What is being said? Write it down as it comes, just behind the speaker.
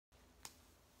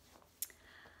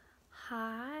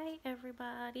Hi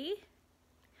everybody.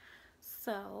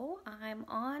 So I'm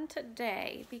on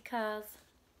today because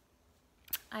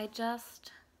I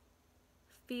just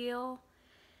feel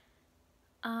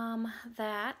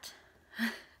that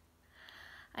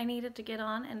I needed to get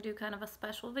on and do kind of a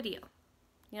special video.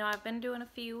 You know, I've been doing a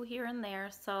few here and there,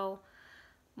 so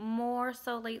more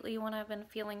so lately when I've been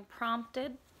feeling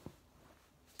prompted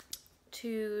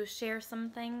to share some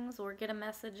things or get a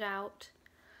message out.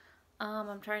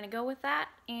 I'm trying to go with that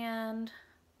and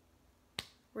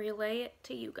relay it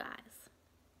to you guys.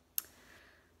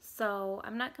 So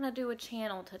I'm not going to do a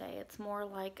channel today. It's more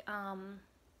like I'm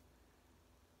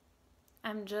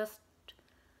just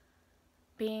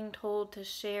being told to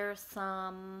share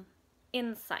some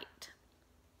insight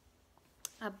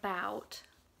about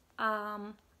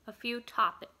a few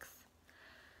topics.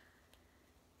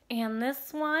 And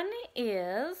this one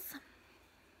is,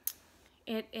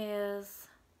 it is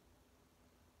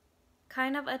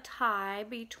kind of a tie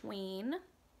between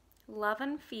love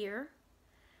and fear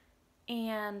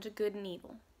and good and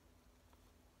evil.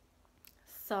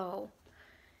 So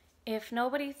if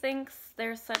nobody thinks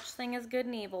there's such thing as good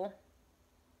and evil,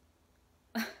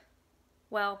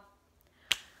 well,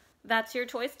 that's your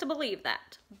choice to believe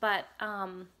that. But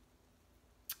I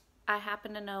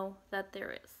happen to know that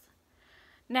there is.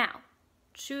 Now,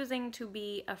 choosing to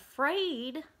be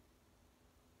afraid,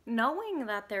 knowing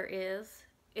that there is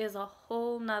a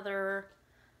whole nother,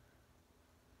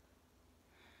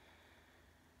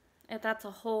 that's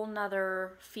a whole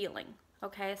nother feeling.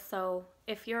 Okay, so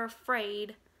if you're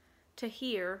afraid to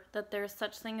hear that there's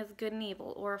such thing as good and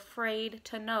evil, or afraid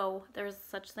to know there's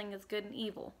such thing as good and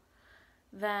evil,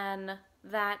 then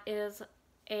that is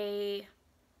a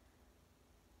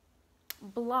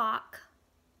block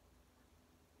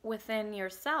within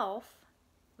yourself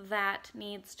that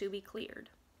needs to be cleared.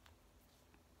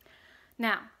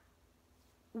 Now,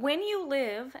 when you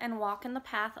live and walk in the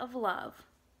path of love,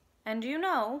 and you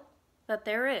know that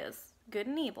there is good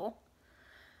and evil,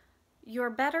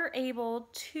 you're better able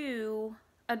to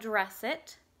address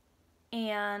it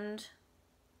and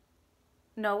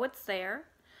know it's there,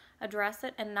 address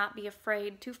it, and not be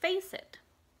afraid to face it.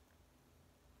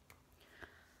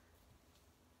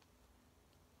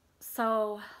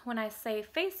 So when I say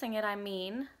facing it, I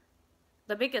mean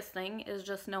the biggest thing is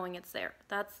just knowing it's there.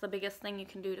 That's the biggest thing you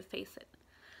can do to face it.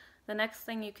 The next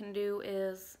thing you can do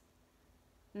is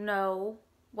know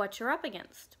what you're up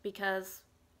against, because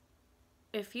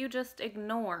if you just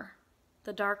ignore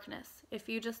the darkness, if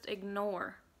you just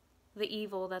ignore the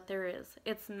evil that there is,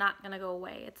 it's not going to go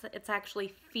away. It's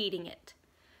actually feeding it.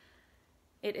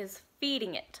 It is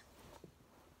feeding it.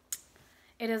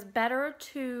 It is better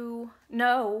to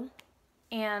know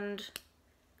and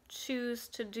choose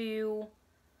to do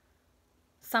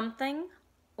something,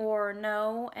 or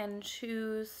know and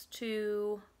choose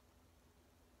to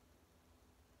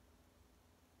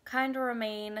kind of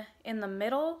remain in the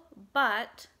middle.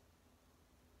 But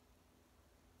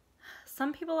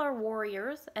some people are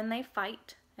warriors and they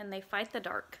fight the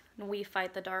dark, and we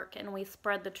fight the dark and we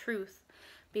spread the truth,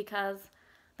 because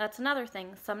that's another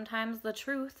thing. Sometimes the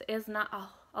truth is not,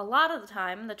 a lot of the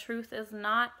time, the truth is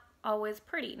not always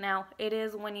pretty. Now, it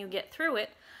is when you get through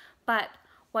it, but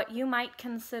what you might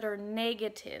consider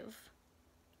negative,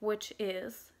 which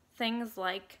is things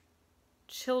like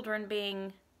children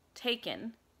being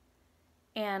taken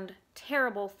and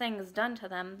terrible things done to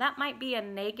them, that might be a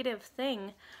negative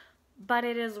thing, but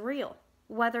it is real,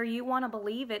 whether you want to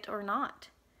believe it or not.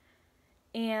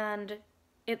 And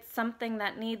it's something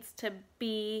that needs to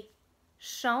be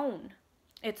shown.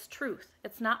 It's truth.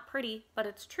 It's not pretty, but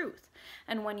it's truth.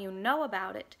 And when you know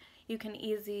about it, you can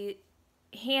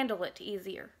handle it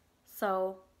easier.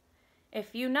 So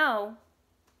if you know,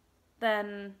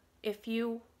 then if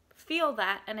you feel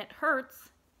that and it hurts,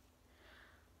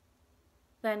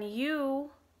 then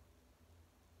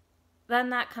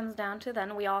that comes down to,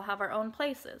 then we all have our own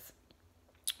places.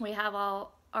 We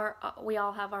all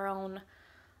have our own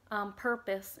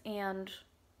purpose and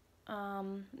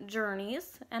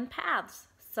journeys and paths.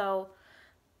 So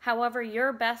however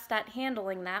you're best at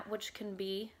handling that, which can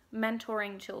be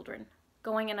mentoring children,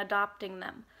 going and adopting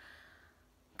them,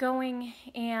 going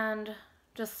and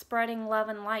just spreading love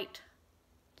and light,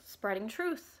 spreading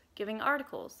truth, giving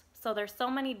articles. So there's so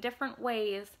many different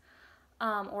ways,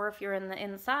 or if you're in the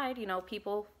inside, you know,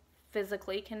 people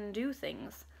physically can do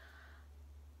things.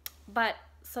 But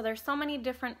so there's so many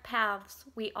different paths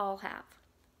we all have.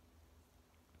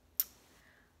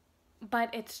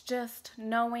 But it's just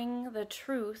knowing the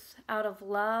truth out of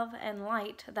love and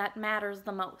light that matters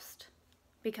the most.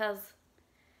 Because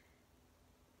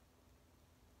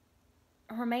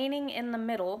remaining in the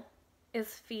middle is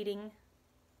feeding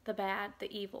the bad,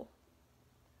 the evil.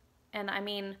 And I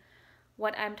mean,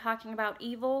 what I'm talking about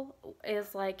evil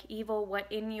is like evil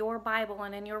what in your Bible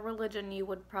and in your religion you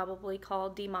would probably call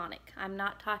demonic. I'm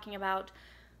not talking about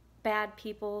bad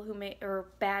people who make, or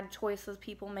bad choices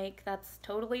people make. That's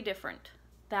totally different.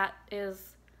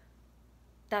 That's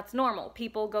normal.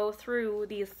 People go through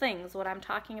these things. What I'm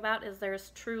talking about is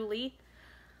there's truly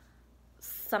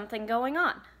something going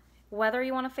on, whether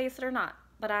you want to face it or not.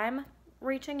 But I'm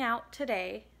reaching out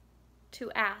today to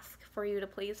ask for you to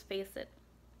please face it.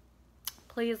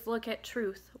 Please look at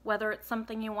truth, whether it's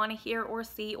something you want to hear or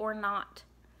see or not.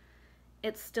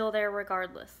 It's still there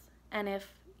regardless. And if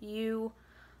you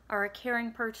are a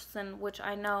caring person, which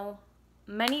I know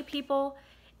many people,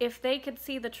 if they could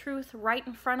see the truth right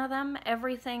in front of them,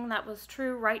 everything that was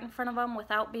true right in front of them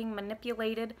without being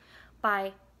manipulated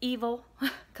by evil,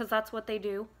 because that's what they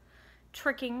do,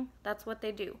 tricking, that's what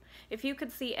they do. If you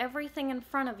could see everything in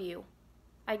front of you,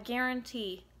 I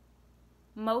guarantee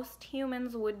most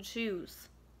humans would choose.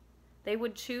 They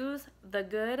would choose the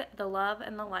good, the love,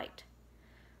 and the light.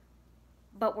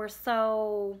 But we're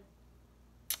so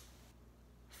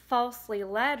falsely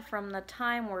led from the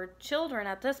time we're children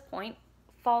at this point,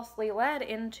 falsely led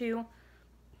into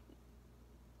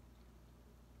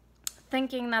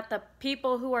thinking that the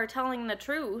people who are telling the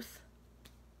truth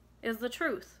is the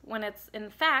truth, when it's in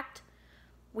fact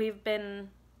we've been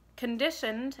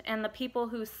conditioned, and the people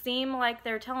who seem like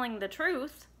they're telling the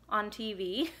truth on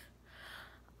TV,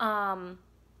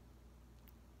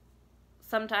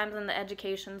 sometimes in the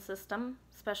education system,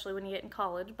 especially when you get in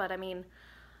college, but I mean,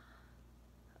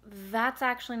 that's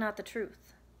actually not the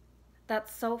truth.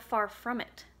 That's so far from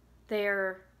it.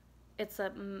 It's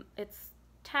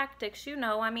tactics, you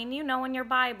know. I mean, you know in your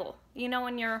Bible, you know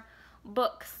in your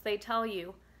books, they tell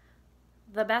you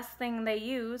the best thing they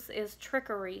use is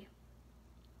trickery,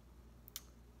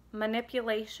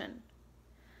 manipulation,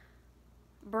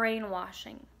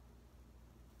 brainwashing.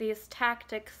 These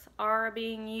tactics are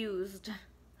being used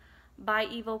by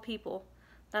evil people.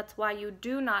 That's why you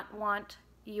do not want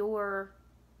your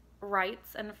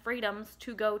rights and freedoms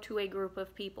to go to a group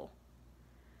of people.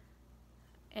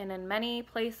 And in many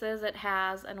places it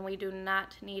has, and we do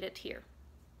not need it here.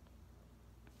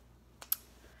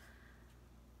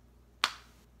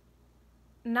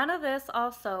 None of this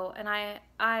also, and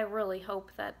I really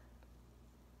hope that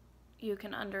you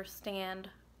can understand,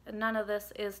 none of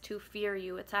this is to fear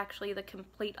you. It's actually the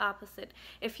complete opposite.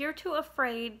 If you're too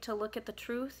afraid to look at the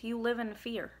truth, you live in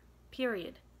fear,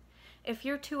 period. If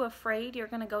you're too afraid you're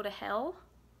going to go to hell,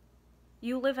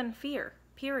 you live in fear,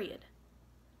 period.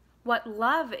 What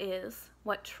love is,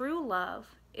 what true love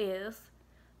is,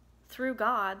 through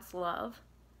God's love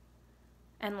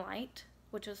and light,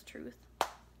 which is truth,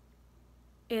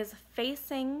 is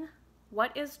facing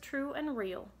what is true and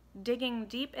real, digging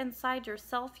deep inside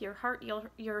yourself, your heart,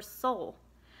 your soul,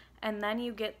 and then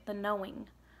you get the knowing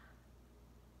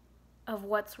of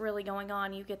what's really going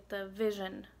on. You get the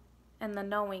vision and the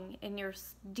knowing in your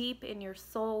deep in your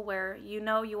soul, where you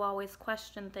know you always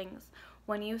question things.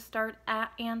 When you start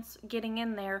getting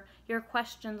in there, your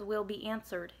questions will be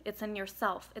answered. It's in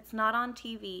yourself. It's not on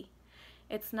TV.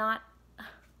 It's not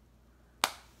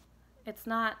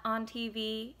on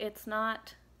TV. It's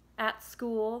not at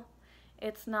school.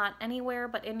 It's not anywhere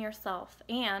but in yourself.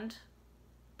 And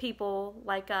people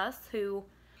like us who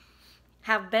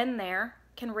have been there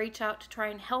can reach out to try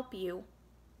and help you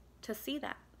to see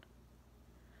that.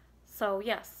 So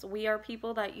yes, we are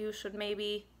people that you should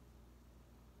maybe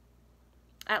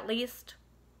at least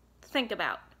think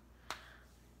about.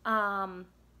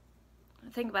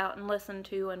 Think about and listen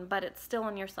to, but it's still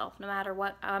in yourself. No matter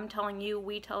what I'm telling you,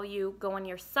 we tell you, go in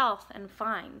yourself and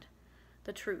find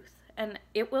the truth. And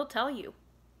it will tell you.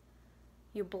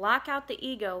 You block out the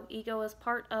ego. Ego is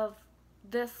part of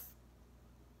this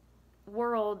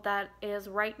world that is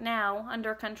right now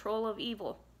under control of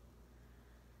evil.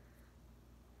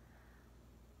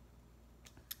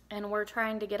 And we're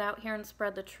trying to get out here and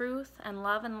spread the truth and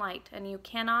love and light. And you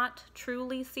cannot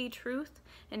truly see truth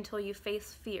until you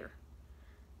face fear.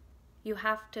 You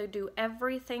have to do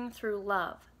everything through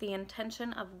love, the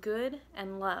intention of good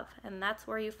and love. And that's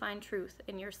where you find truth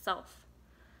in yourself.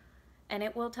 And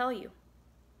it will tell you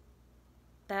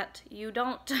that you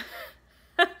don't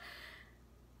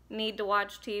need to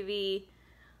watch TV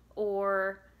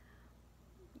or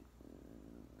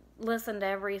listen to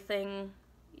everything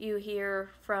you hear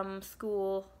from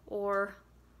school, or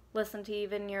listen to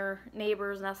even your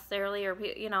neighbors necessarily, or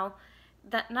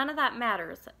that none of that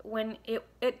matters. When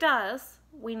it does,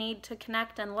 we need to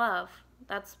connect and love.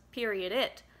 That's period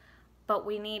it. But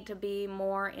we need to be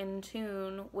more in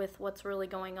tune with what's really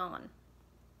going on.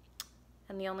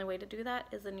 And the only way to do that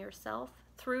is in yourself,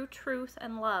 through truth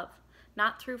and love,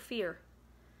 not through fear.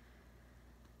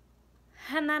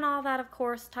 And then all that, of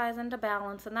course, ties into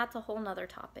balance, and that's a whole nother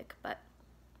topic. But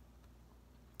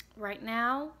right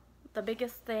now, the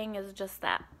biggest thing is just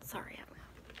that. Sorry,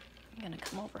 I'm going to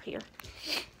come over here.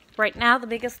 Right now, the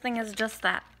biggest thing is just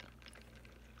that.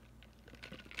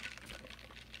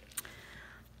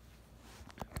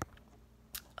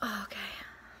 Okay,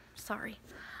 sorry.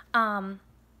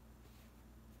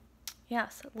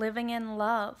 Yes, living in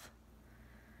love,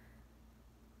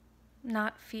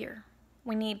 not fear.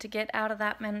 We need to get out of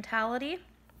that mentality.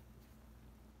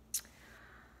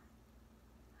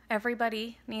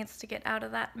 Everybody needs to get out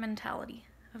of that mentality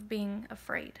of being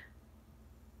afraid.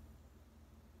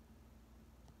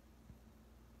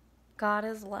 God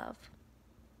is love.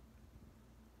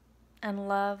 And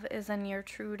love is in your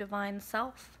true divine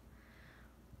self,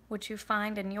 which you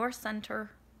find in your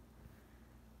center.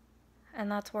 And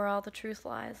that's where all the truth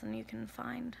lies, and you can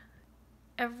find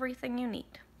everything you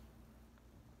need.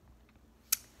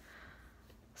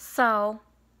 So,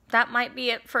 that might be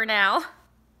it for now.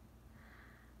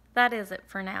 That is it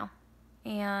for now.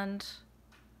 And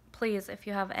please, if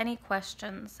you have any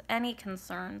questions, any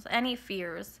concerns, any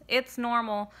fears, it's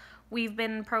normal. We've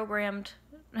been programmed,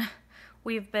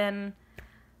 we've been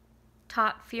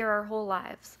taught fear our whole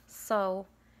lives. So,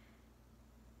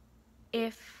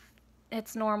 if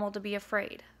it's normal to be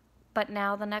afraid, but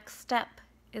now the next step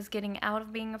is getting out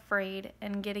of being afraid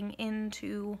and getting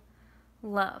into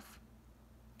love.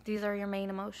 These are your main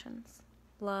emotions,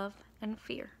 love and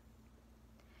fear.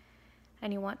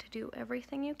 And you want to do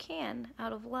everything you can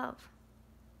out of love.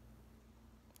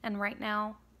 And right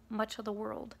now, much of the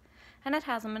world, and it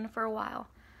hasn't been for a while,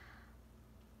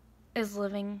 is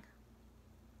living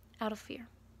out of fear.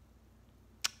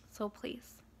 So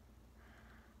please,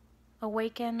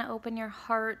 awaken, open your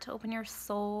heart, open your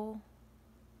soul,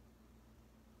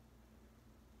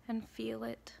 and feel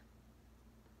it.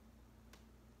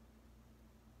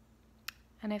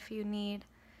 And if you need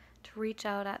to reach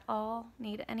out at all,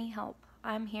 need any help,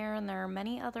 I'm here, and there are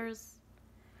many others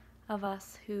of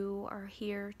us who are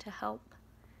here to help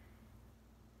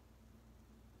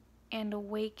and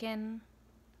awaken,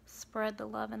 spread the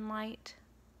love and light.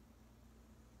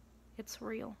 It's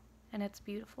real and it's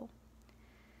beautiful.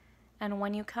 And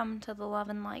when you come to the love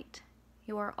and light,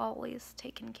 you are always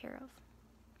taken care of.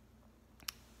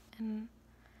 And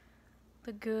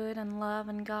the good and love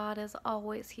and God is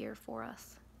always here for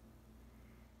us.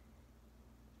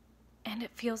 And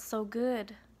it feels so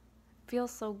good. It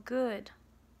feels so good.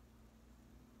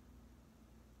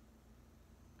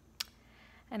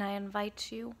 And I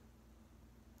invite you.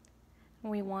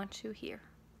 We want you here.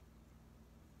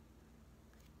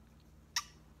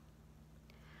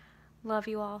 Love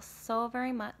you all so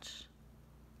very much.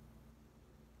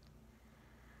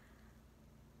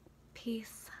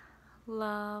 Peace,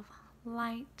 love,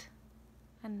 light,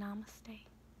 and namaste.